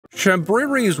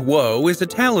Shabriri's woe is a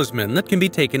talisman that can be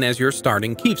taken as your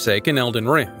starting keepsake in Elden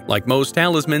Ring. Like most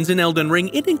talismans in Elden Ring,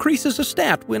 it increases a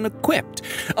stat when equipped.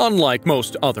 Unlike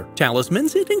most other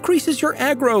talismans, it increases your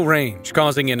aggro range,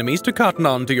 causing enemies to cotton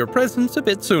on to your presence a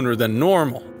bit sooner than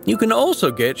normal. You can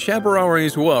also get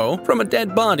Shabriri's woe from a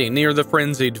dead body near the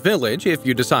frenzied village if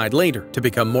you decide later to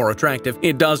become more attractive.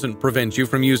 It doesn't prevent you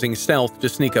from using stealth to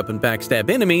sneak up and backstab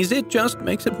enemies, it just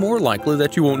makes it more likely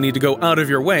that you won't need to go out of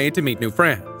your way to meet new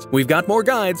friends. We've got more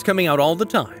guides coming out all the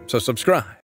time, so subscribe.